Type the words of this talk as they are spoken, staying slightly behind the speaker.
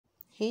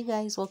Hey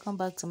guys, welcome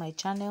back to my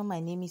channel. My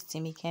name is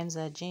Timmy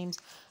Kemza James.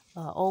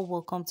 All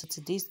welcome to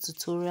today's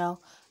tutorial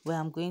where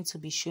I'm going to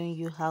be showing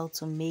you how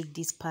to make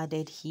this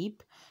padded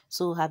hip.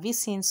 So have you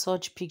seen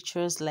such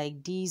pictures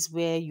like these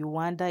where you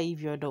wonder if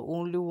you're the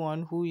only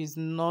one who is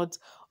not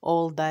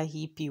all that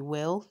hippie?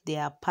 Well, they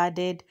are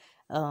padded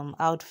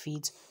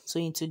outfits. So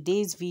in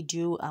today's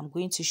video, I'm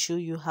going to show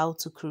you how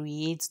to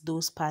create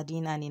those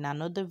padding, and in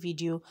another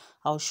video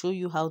I'll show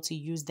you how to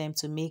use them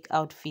to make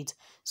outfits.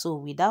 So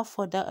without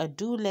further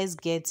ado, let's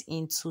get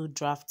into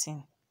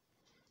drafting.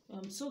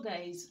 So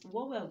guys,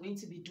 what we are going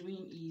to be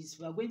doing is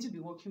we are going to be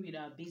working with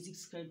our basic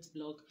skirt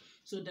block.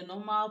 So the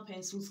normal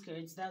pencil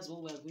skirts, that's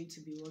what we are going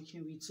to be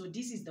working with. So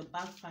this is the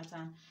back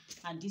pattern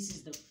and this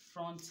is the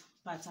front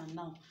pattern.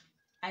 Now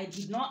I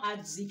did not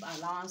add zip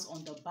allowance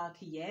on the back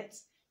yet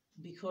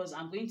because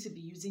I'm going to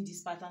be using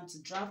this pattern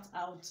to draft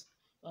out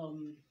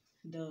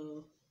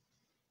the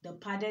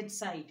padded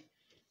side.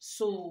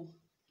 So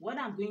what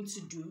I'm going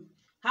to do,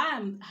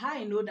 how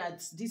I know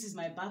that this is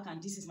my back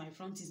and this is my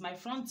front, is my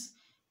front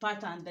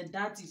pattern, the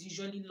dart is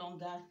usually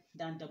longer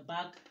than the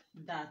back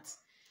dart.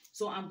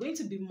 So I'm going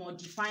to be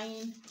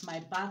modifying my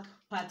back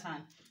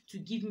pattern to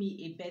give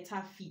me a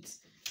better fit.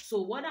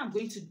 So what I'm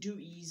going to do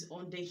is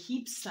on the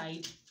hip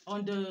side,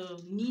 on the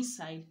knee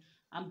side,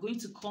 I'm going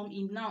to come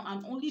in. Now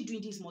I'm only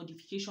doing this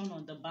modification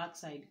on the back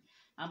side.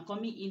 I'm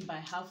coming in by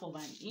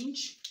 1/2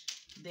 inch.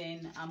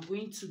 Then I'm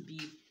going to be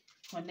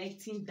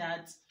connecting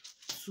that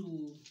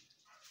to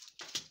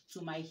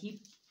my hip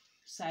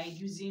side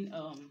using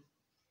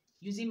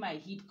my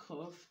hip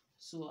curve.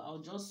 So I'll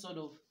just sort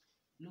of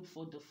look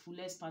for the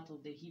fullest part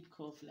of the hip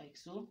curve like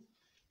so,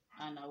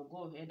 and I'll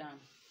go ahead and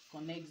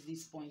connect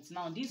these points.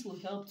 Now this will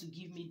help to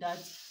give me that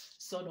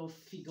sort of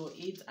figure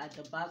 8 at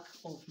the back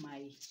of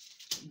my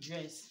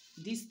dress.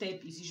 This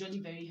step is usually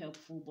very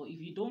helpful, but if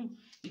you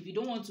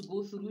don't want to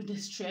go through the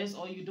stress,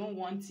 or you don't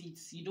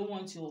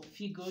want your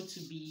figure to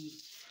be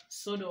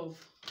sort of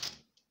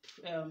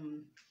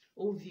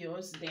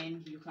obvious,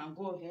 then you can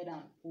go ahead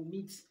and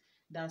omit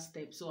that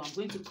step. So I'm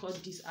going to cut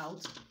this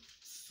out.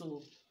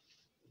 So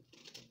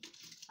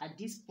at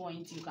this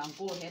point you can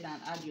go ahead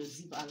and add your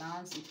zip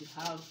allowance if you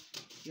have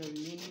your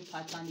remaining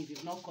pattern, if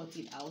you've not cut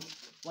it out.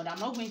 But I'm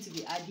not going to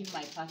be adding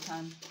my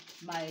pattern,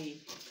 my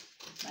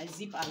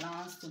zip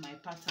allowance to my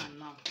pattern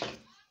now.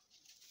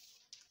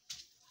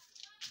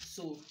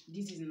 So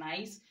this is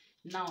nice.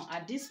 Now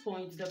at this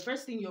point, the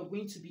first thing you're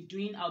going to be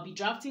doing, I'll be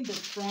drafting the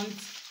front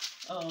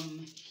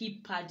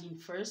hip padding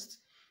first.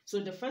 So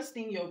the first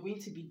thing you're going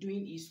to be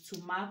doing is to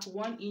mark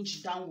 1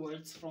 inch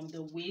downwards from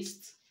the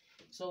waist.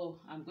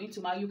 So I'm going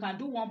to mark, you can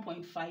do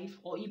 1.5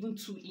 or even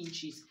 2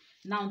 inches.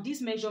 Now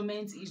this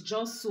measurement is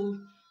just so,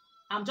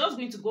 I'm just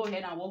going to go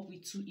ahead and work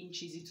with 2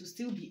 inches. It will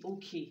still be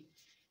okay,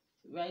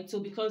 right? So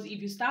because if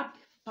you start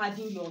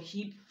padding your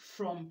hip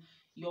from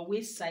your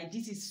waist side,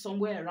 this is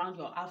somewhere around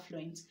your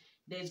affluent,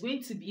 it's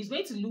going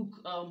to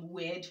look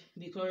weird,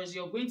 because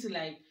you're going to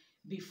like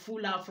be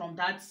fuller from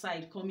that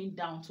side coming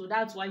down. So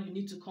that's why you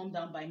need to come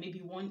down by maybe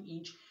 1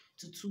 inch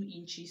to 2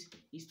 inches.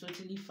 Is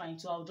totally fine.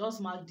 So I'll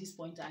just mark this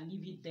point and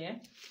leave it there.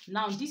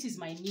 Now this is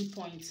my knee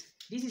point,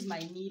 this is my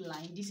knee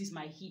line, this is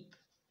my hip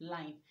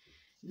line.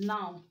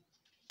 Now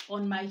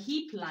on my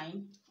hip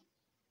line,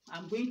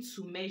 I'm going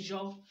to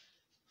measure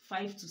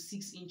 5 to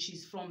 6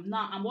 inches from,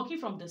 now I'm working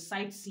from the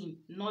side seam,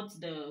 not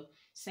the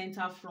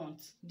center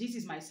front. This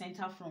is my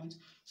center front.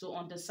 So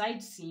on the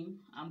side seam,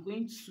 I'm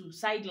going to,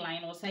 side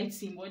line or side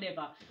seam,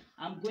 whatever,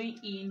 I'm going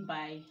in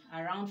by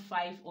around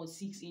 5 or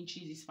 6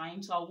 inches is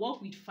fine. So I'll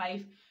work with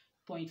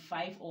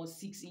 5.5 or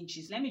 6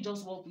 inches. Let me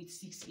just work with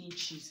 6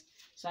 inches.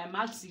 So I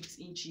marked 6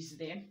 inches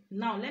there.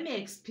 Now let me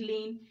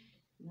explain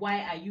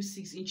why I use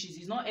 6 inches.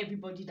 It's not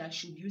everybody that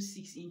should use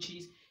 6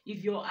 inches.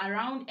 If you're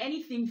around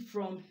anything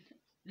from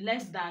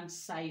less than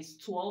size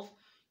 12,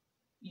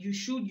 you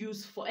should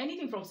use, for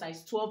anything from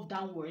size 12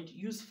 downward,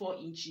 use 4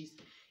 inches.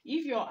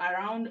 If you're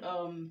around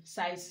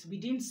size,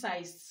 within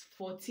size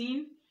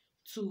 14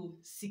 to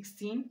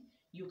 16,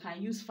 you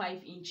can use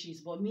 5 inches.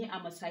 But me,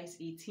 I'm a size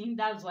 18,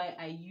 that's why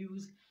I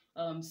use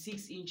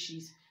 6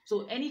 inches.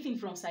 So anything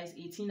from size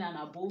 18 and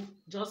above,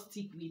 just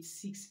stick with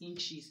 6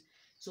 inches.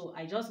 So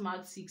I just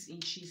marked 6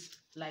 inches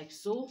like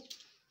so,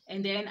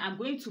 and then I'm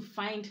going to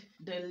find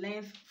the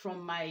length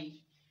from my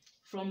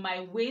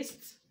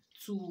waist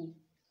to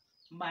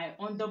my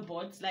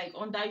underbutt, like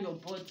under your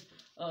butt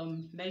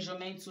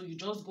measurement. So you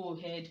just go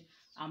ahead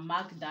and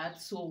mark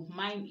that. So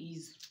mine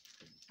is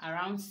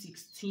around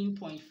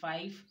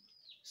 16.5.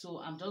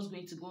 So I'm just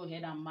going to go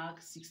ahead and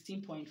mark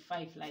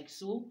 16.5 like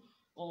so,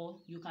 or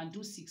you can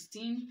do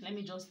 16. Let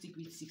me just stick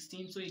with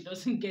 16 so it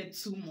doesn't get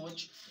too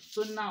much.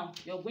 So now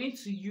you're going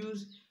to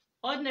use,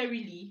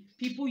 ordinarily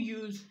people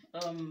use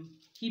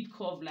hip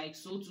curve like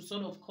so to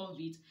sort of curve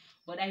it,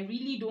 but I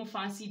really don't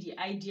fancy the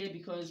idea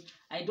because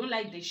I don't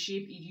like the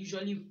shape it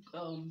usually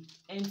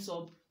ends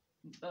up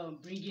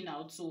bringing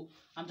out. So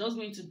I'm just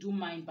going to do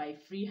mine by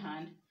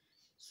freehand.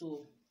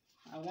 So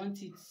I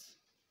want it,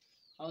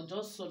 I'll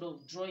just sort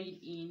of draw it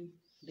in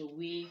the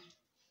way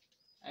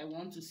I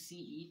want to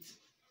see it.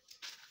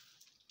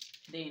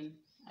 Then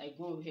I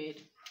go ahead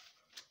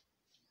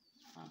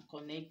and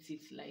connect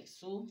it like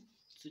so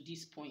to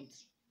this point.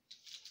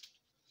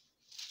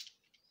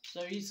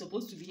 Sorry, it's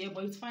supposed to be here,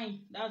 but it's fine.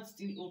 That's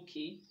still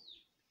okay.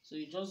 So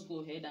you just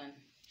go ahead and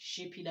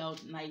shape it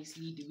out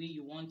nicely the way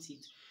you want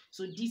it.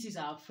 So this is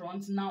our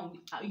front. Now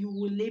you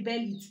will label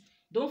it.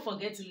 Don't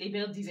forget to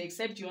label this,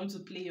 except you want to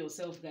play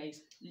yourself,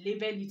 guys.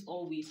 Label it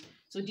always.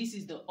 So this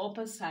is the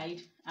upper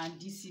side and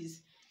this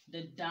is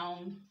the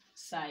down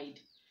side.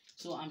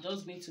 So I'm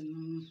just going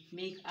to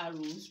make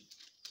arrows,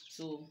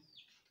 so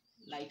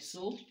like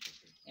so,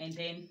 and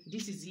then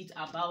this is it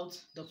about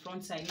the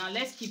front side. Now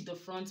let's keep the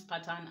front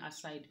pattern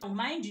aside. Now,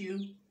 mind you,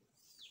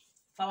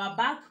 for our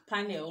back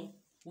panel,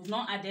 we've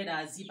not added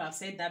our zip. I've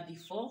said that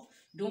before,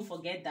 don't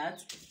forget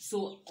that.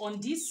 So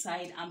on this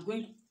side, I'm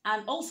going,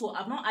 and also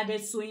I've not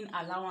added sewing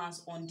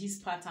allowance on this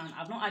pattern.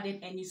 I've not added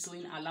any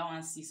sewing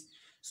allowances,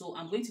 so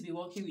I'm going to be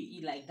working with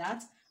it like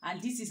that.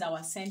 And this is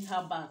our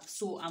center back,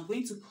 so I'm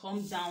going to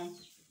come down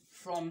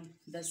from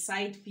the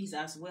side piece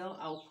as well.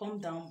 I'll come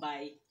down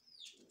by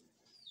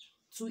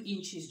 2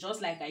 inches,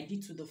 just like I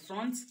did to the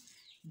front.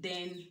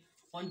 Then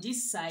on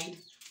this side,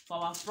 for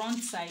our front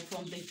side,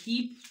 from the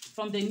hip,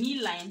 from the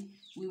knee line,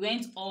 we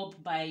went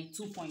up by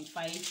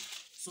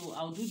 2.5. So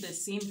I'll do the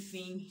same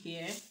thing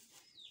here,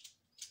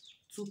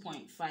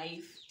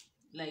 2.5,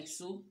 like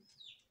so.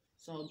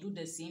 So I'll do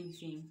the same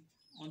thing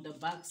on the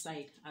back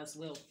side as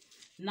well.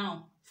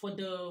 Now for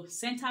the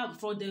center,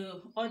 for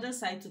the other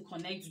side, to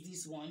connect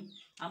this one,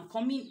 I'm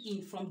coming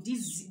in from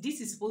this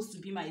is supposed to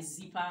be my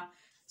zipper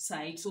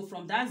side. So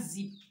from that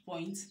zip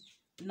point,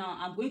 now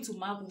I'm going to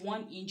mark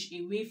 1 inch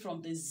away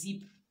from the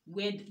zip,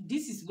 where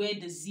this is where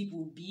the zip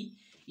will be.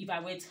 If I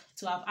were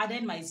to have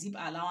added my zip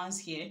allowance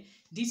here,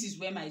 this is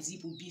where my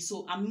zip will be.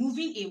 So I'm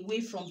moving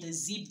away from the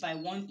zip by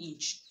 1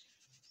 inch.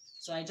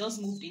 So I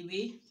just moved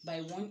away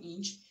by 1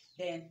 inch.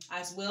 Then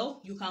as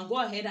well, you can go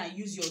ahead and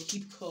use your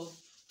hip curve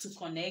to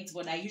connect,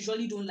 but I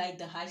usually don't like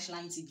the harsh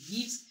lines it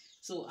gives,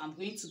 so I'm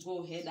going to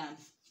go ahead and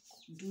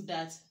do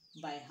that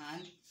by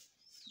hand.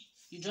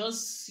 You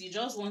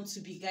just want to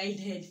be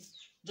guided.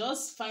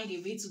 Just find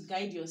a way to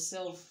guide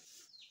yourself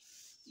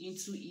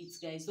into it,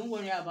 guys. Don't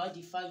worry about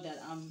the fact that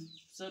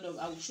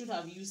I should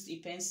have used a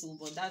pencil,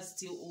 but that's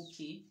still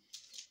okay.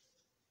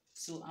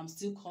 So I'm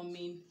still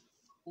coming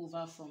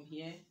over from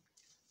here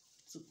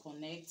to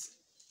connect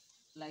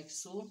like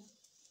so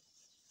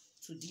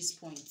to this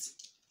point.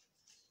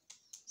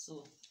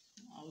 So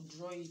I'll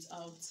draw it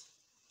out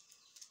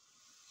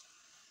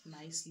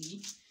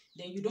nicely.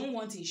 Then you don't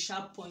want a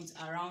sharp point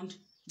around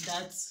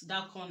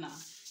that corner.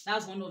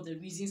 That's one of the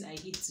reasons I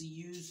hate to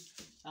use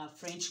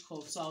French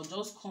curve. So I'll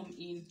just come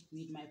in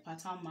with my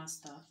pattern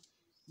master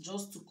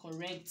just to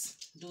correct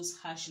those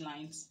harsh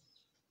lines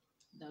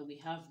that we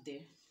have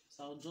there.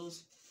 So I'll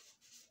just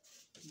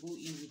go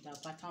in with our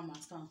pattern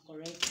master and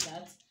correct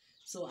that.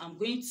 So I'm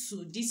going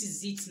to, this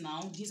is it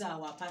now. These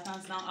are our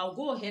patterns. Now I'll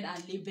go ahead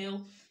and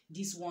label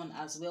this one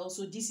as well.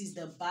 So this is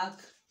the back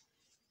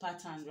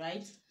pattern,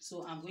 right?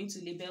 So I'm going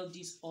to label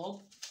this up.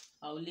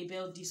 I'll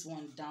label this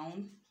one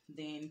down.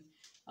 Then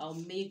I'll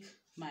make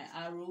my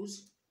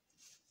arrows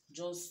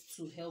just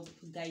to help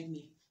guide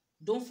me.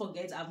 Don't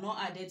forget, I've not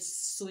added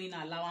sewing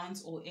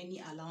allowance or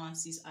any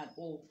allowances at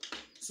all.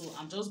 So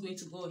I'm just going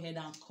to go ahead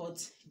and cut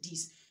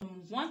this.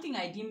 One thing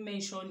I didn't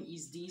mention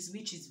is this,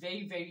 which is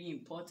very, very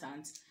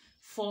important.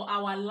 For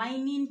our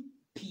lining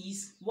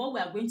piece, what we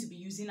are going to be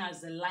using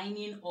as the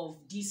lining of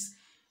this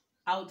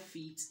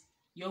outfit,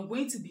 you're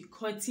going to be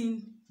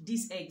cutting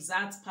this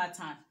exact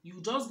pattern.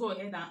 You just go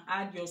ahead and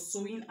add your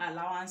sewing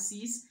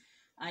allowances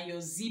and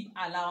your zip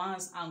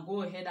allowance and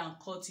go ahead and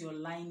cut your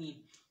lining.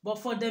 But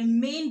for the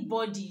main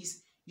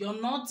bodies, you're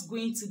not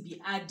going to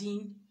be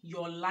adding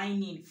your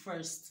lining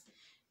first.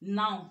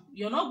 Now,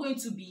 you're not going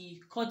to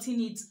be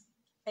cutting it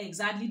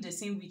exactly the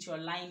same with your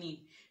lining.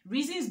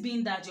 Reasons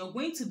being that you're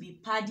going to be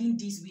padding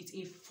this with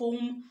a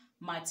foam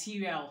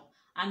material,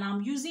 and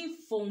I'm using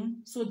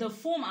foam. So the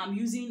foam I'm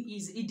using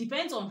it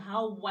depends on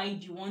how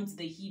wide you want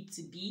the hip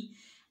to be.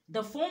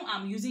 The foam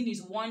I'm using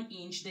is 1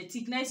 inch, the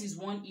thickness is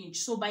 1 inch.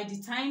 So by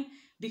the time,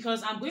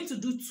 because I'm going to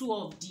do 2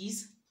 of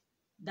these,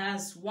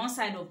 that's one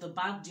side of the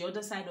back, the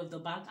other side of the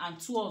back, and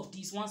 2 of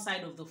these, one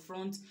side of the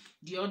front,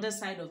 the other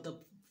side of the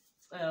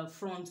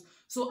front.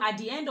 So at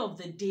the end of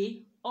the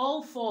day,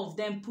 all 4 of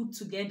them put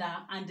together,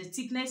 and the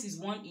thickness is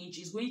 1 inch,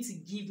 is going to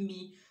give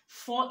me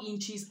 4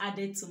 inches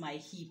added to my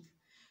hip.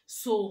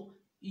 So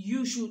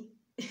you should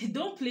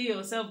don't play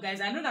yourself,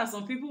 guys. I know that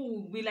some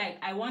people will be like,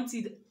 I want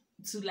it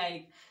to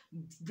like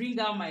bring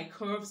out my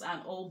curves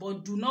and all,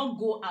 but do not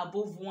go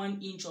above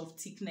 1 inch of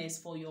thickness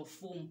for your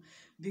foam,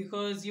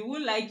 because you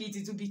won't like it.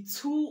 It will be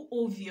too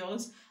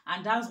obvious,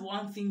 and that's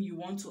one thing you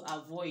want to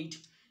avoid.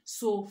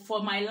 So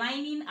for my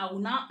lining, I will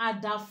now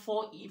add that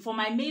for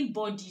my main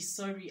body,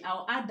 sorry,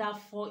 I'll add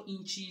that 4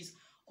 inches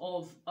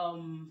of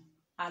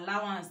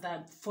allowance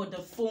that for the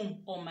foam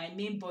on my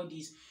main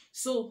bodies.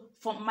 So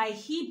for my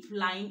hip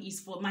line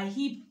my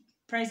hip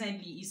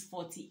presently is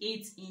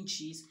 48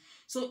 inches.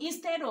 So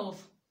instead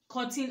of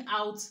cutting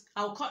out,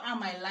 I'll cut out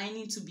my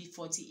lining to be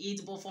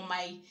 48, but for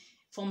my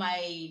for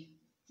my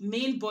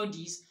main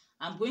bodies,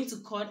 I'm going to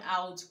cut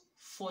out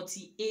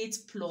 48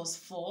 plus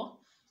 4,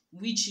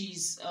 which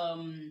is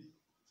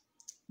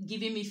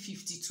giving me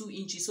 52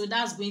 inches. So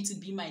that's going to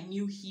be my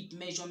new hip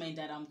measurement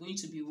that I'm going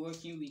to be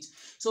working with.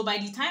 So by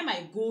the time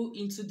I go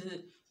into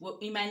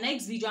in my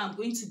next video, I'm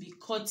going to be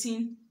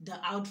cutting the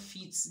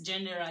outfits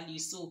generally.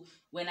 So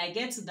when I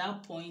get to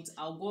that point,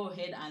 I'll go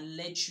ahead and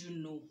let you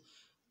know,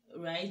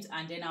 right?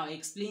 And then I'll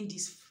explain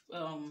this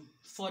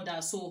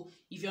further. So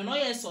if you're not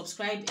yet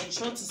subscribed,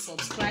 ensure to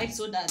subscribe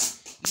so that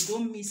you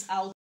don't miss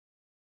out.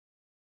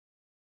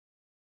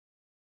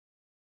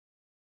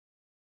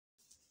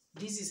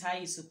 This is how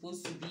it's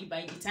supposed to be.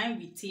 By the time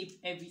we tape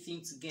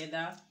everything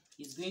together,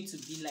 it's going to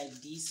be like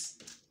this.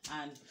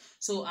 And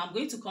so I'm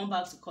going to come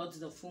back to cut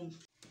the foam.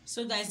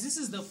 So guys, this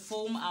is the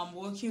foam I'm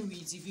working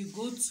with. If you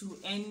go to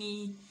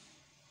any,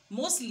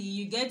 mostly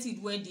you get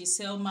it where they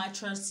sell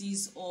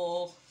mattresses,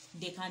 or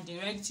they can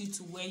direct you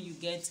to where you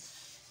get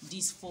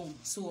this foam.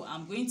 So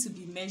I'm going to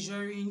be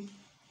measuring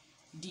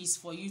this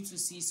for you to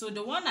see. So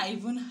the one I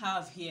even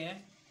have here,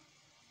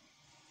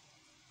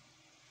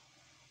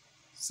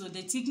 so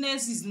the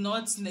thickness is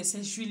not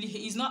necessarily,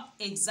 it's not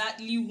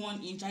exactly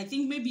 1 inch. I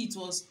think maybe it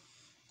was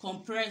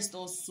compressed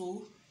or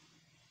so,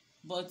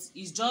 but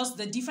it's just,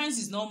 the difference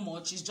is not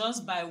much. It's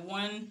just by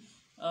 1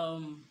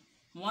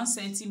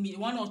 centimeter,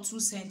 1 or 2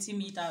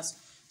 centimeters.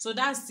 So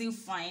that's still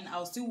fine.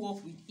 I'll still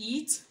work with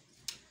it.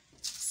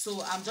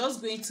 So I'm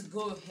just going to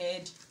go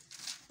ahead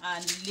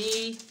and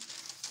lay,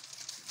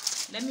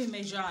 let me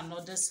measure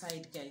another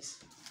side, guys.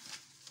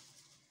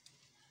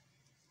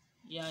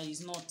 Yeah,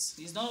 it's not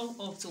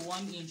up to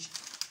 1 inch.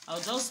 I'll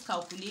just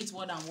calculate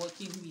what I'm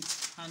working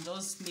with and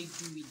just make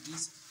do with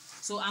this.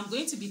 So I'm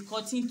going to be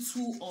cutting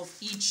 2 of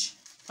each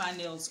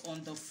panels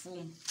on the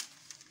foam.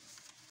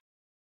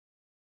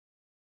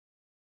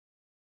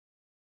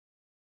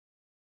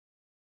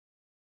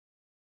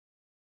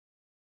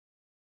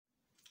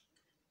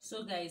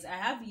 So guys, I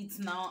have it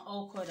now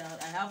all cut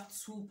out. I have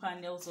 2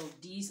 panels of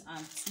this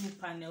and 2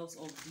 panels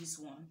of this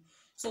one.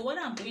 So what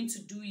I'm going to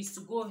do is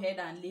to go ahead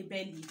and label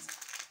it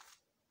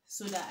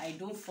so that I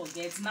don't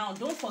forget. Now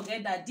don't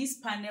forget that these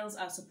panels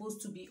are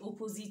supposed to be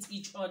opposite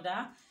each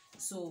other.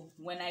 So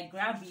when I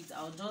grab it,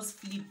 I'll just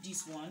flip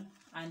this one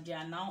and they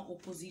are now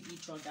opposite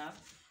each other.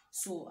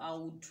 So I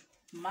would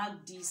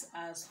mark this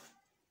as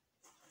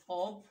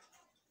up,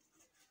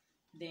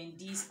 then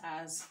this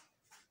as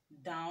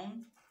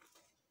down.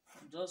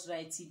 Just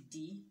write it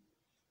D.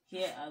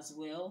 Here as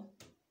well,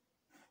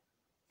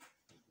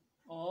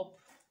 up,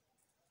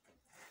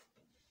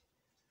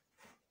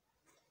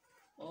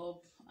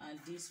 and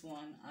this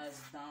one as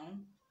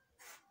down.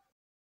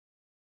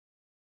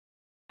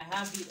 I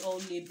have it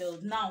all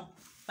labeled. Now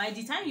by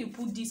the time you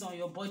put this on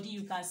your body,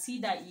 you can see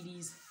that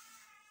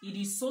it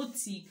is so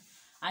thick,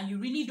 and you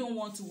really don't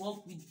want to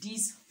work with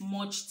this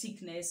much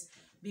thickness,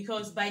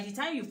 because by the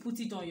time you put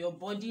it on your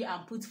body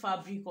and put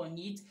fabric on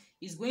it,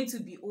 it's going to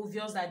be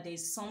obvious that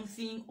there's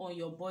something on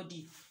your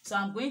body. So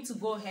I'm going to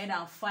go ahead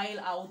and file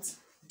out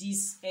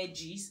these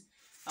edges.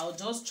 I'll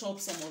just chop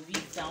some of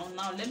it down.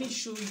 Now let me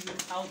show you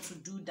how to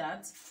do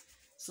that.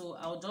 So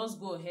I'll just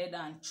go ahead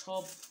and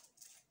chop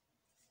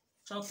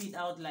it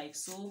out like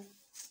so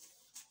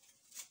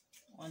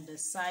on the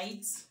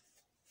sides.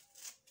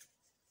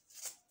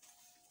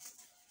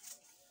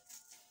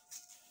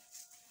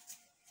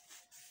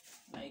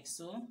 Like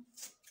so.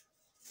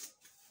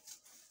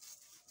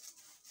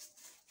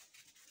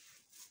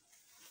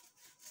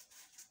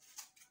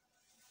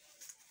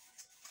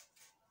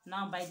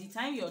 Now by the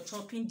time you're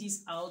chopping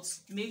this out,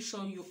 make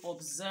sure you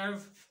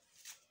observe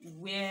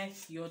where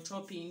you're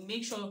chopping.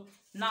 Make sure,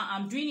 now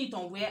I'm doing it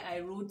on where I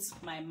wrote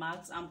my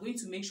marks. I'm going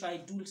to make sure I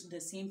do the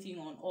same thing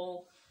on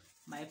all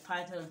my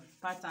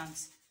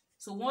patterns.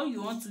 So what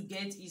you want to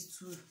get is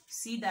to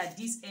see that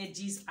these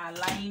edges are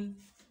lying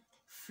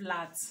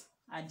flat.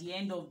 At the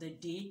end of the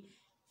day,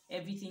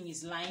 everything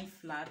is lying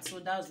flat. So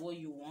that's what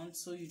you want.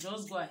 So you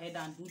just go ahead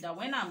and do that.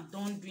 When I'm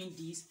done doing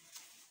this,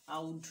 I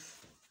would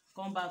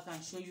come back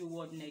and show you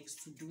what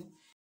next to do.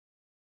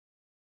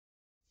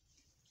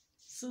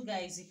 So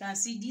guys, you can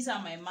see these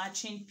are my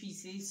matching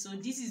pieces. So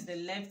this is the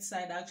left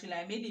side. Actually,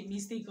 I made a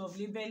mistake of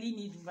labeling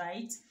it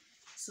right,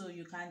 so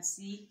you can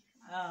see,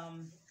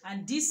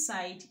 and this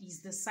side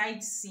is the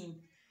side seam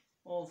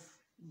of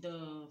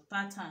the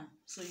pattern.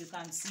 So you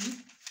can see,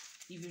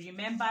 if you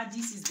remember,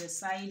 this is the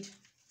side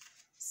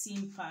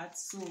seam part.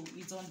 So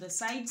it's on the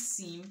side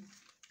seam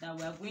that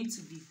we are going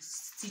to be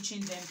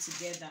stitching them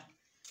together.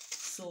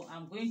 So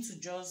I'm going to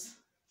just,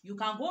 you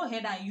can go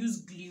ahead and use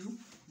glue,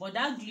 but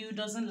that glue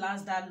doesn't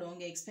last that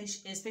long,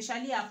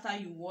 especially after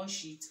you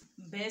wash it.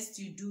 Best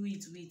you do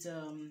it with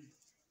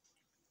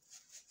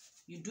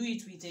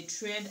a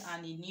thread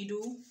and a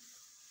needle.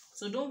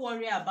 So don't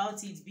worry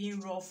about it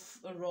being rough,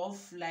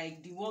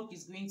 like the work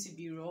is going to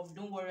be rough.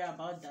 Don't worry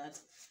about that.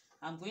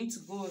 I'm going to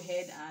go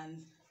ahead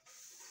and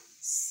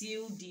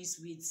seal this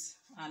with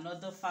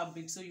another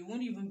fabric, so you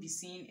won't even be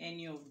seeing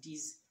any of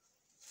these.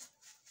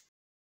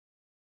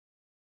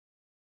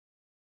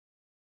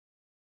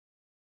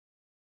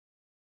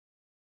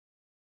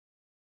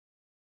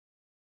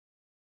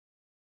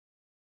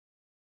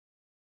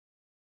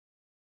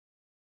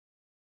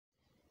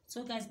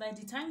 So guys, by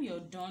the time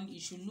you're done,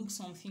 it should look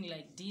something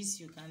like this.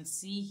 You can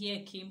see here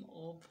came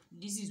up.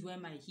 This is where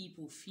my hip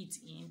will fit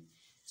in.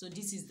 So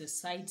this is the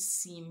side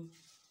seam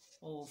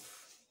of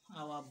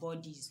our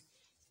bodies,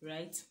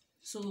 right?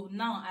 So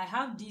now I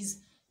have this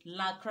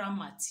lycra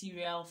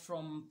material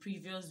from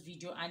previous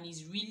video and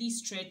it's really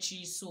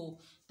stretchy, so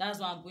that's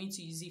why I'm going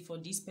to use it for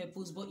this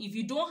purpose. But if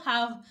you don't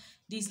have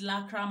this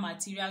lycra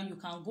material, you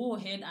can go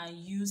ahead and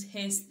use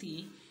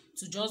hairstay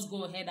to just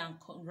go ahead and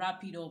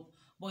wrap it up.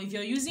 But if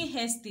you're using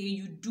hairstay,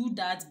 you do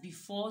that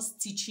before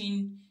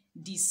stitching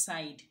this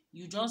side.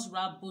 You just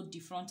wrap both the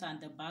front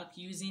and the back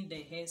using the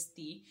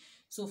hairstay.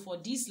 So for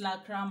this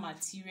lycra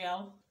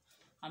material,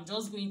 I'm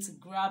just going to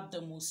grab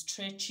the most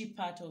stretchy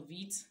part of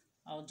it.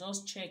 I'll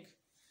just check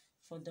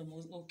for the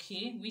most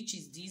okay, which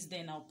is this.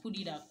 Then I'll put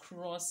it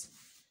across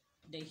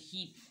the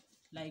hip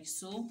like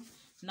so.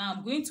 Now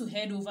I'm going to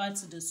head over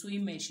to the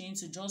sewing machine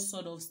to just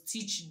sort of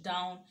stitch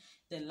down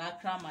the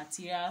lycra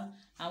material,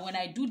 and when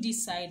I do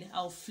this side,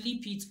 I'll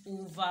flip it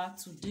over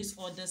to this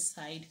other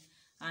side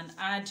and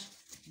add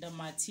the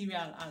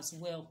material as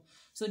well.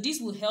 So this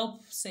will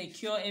help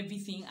secure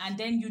everything, and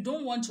then you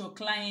don't want your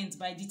clients,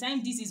 by the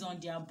time this is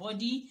on their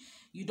body,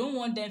 you don't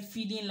want them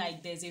feeling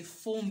like there's a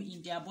foam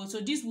in their body.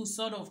 So this will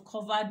sort of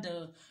cover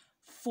the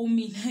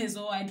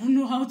foaminess, or I don't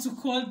know how to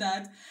call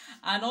that.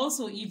 And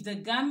also, if the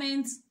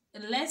garment,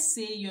 let's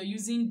say you're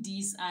using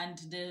this and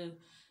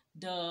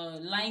the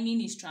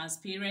lining is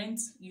transparent,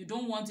 you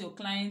don't want your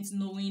clients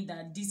knowing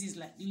that this is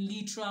like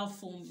literal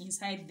foam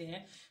inside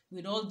there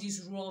with all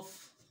this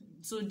rough.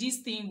 So this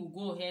thing will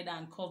go ahead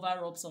and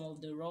cover up some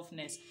of the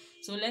roughness.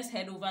 So let's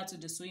head over to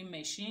the sewing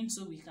machine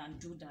so we can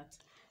do that.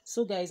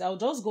 So guys, I'll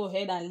just go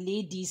ahead and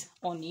lay this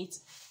on it.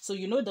 So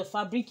you know the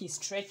fabric is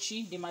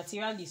stretchy, the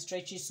material is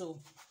stretchy,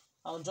 so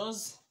I'll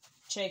just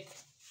check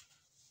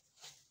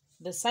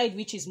the side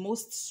which is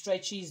most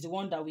stretchy is the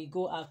one that we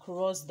go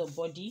across the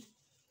body.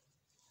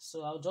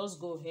 So I'll just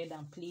go ahead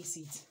and place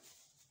it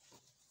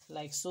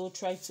like so.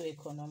 Try to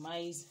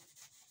economize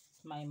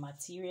my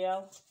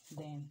material.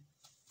 Then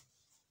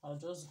I'll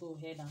just go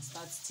ahead and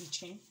start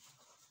stitching.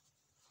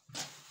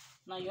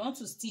 Now you want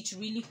to stitch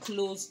really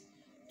close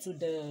to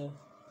the,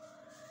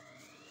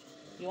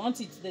 you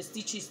want the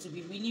stitches to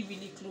be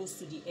really close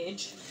to the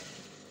edge.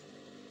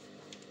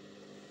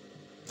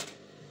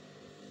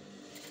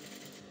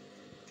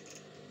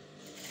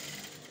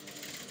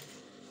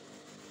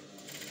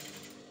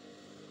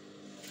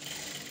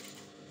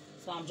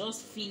 So I'm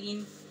just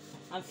feeling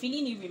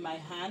it with my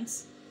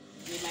hands,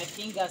 with my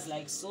fingers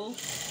like so,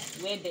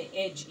 where the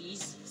edge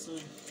is. So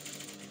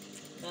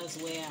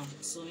that's where I'm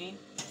sewing.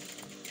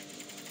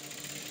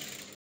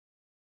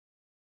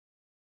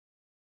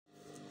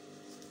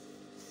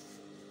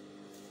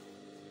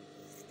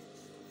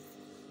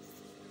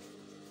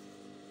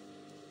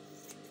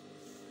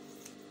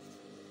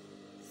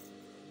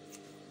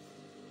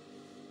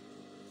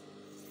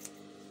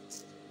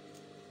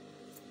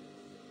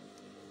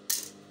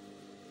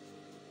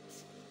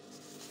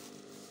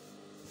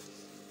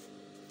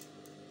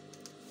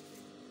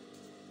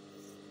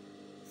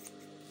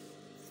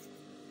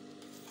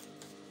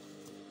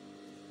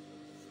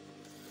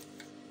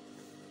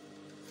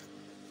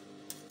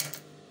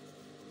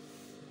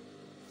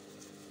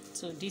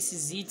 So this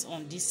is it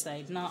on this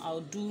side. Now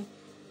I'll do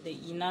the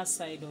inner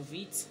side of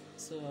it.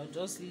 So I'll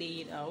just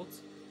lay it out.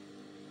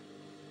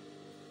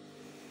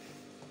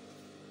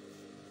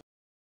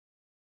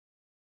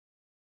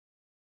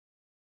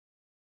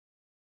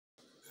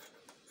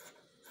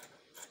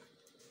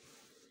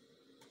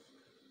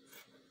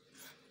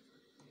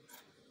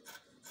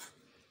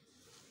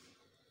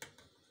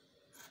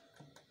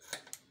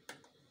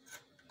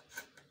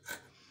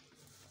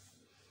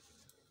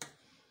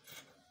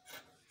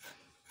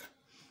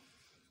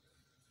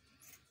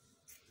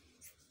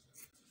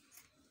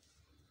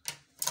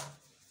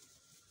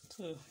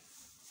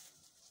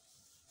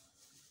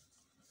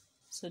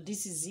 So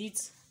this is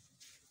it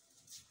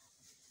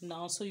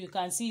now. So you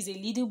can see it's a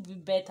little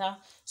bit better.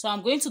 So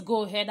I'm going to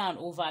go ahead and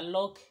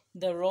overlock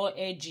the raw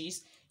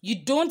edges.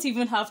 You don't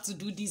even have to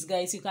do this,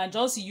 guys. You can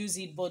just use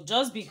it, but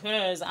just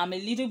because I'm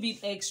a little bit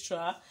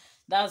extra,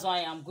 that's why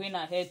I'm going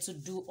ahead to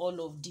do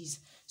all of this.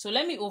 So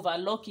let me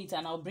overlock it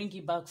and I'll bring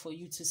it back for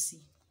you to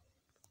see.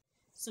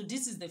 So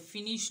this is the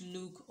finished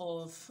look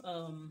of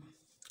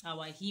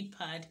our hip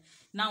pad.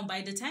 Now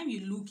by the time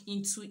you look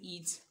into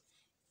it,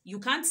 you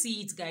can't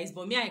see it, guys,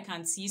 but me, I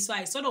can see. So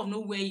I sort of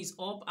know where is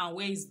up and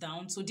where is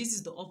down. So this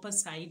is the upper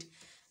side,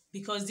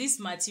 because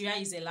this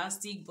material is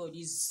elastic but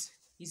is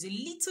a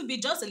little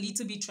bit, just a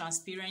little bit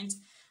transparent,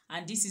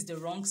 and this is the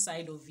wrong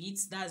side of it.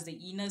 That's the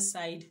inner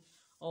side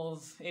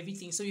of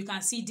everything. So you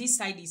can see this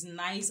side is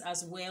nice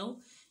as well,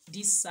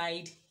 this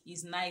side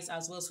is nice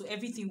as well, so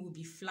everything will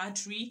be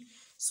flattery.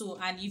 So,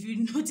 and if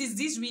you notice,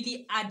 this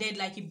really added,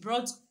 like, it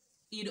brought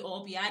it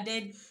up, it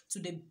added to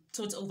the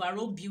total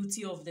overall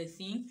beauty of the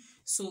thing.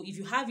 So if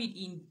you have it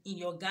in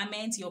your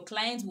garment, your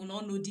client will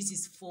not know this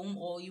is foam,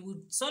 or you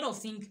would sort of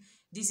think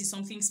this is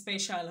something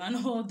special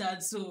and all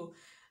that. So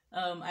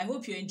I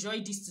hope you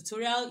enjoyed this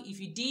tutorial. If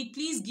you did,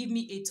 please give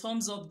me a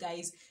thumbs up,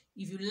 guys.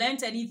 If you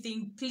learned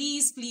anything,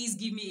 please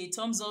give me a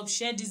thumbs up,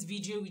 share this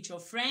video with your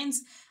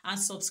friends, and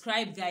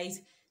subscribe,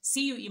 guys.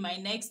 See you in my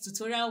next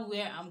tutorial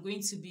where I'm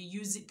going to be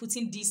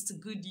putting this to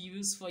good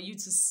use for you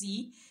to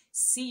see.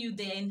 See you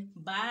then.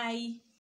 Bye.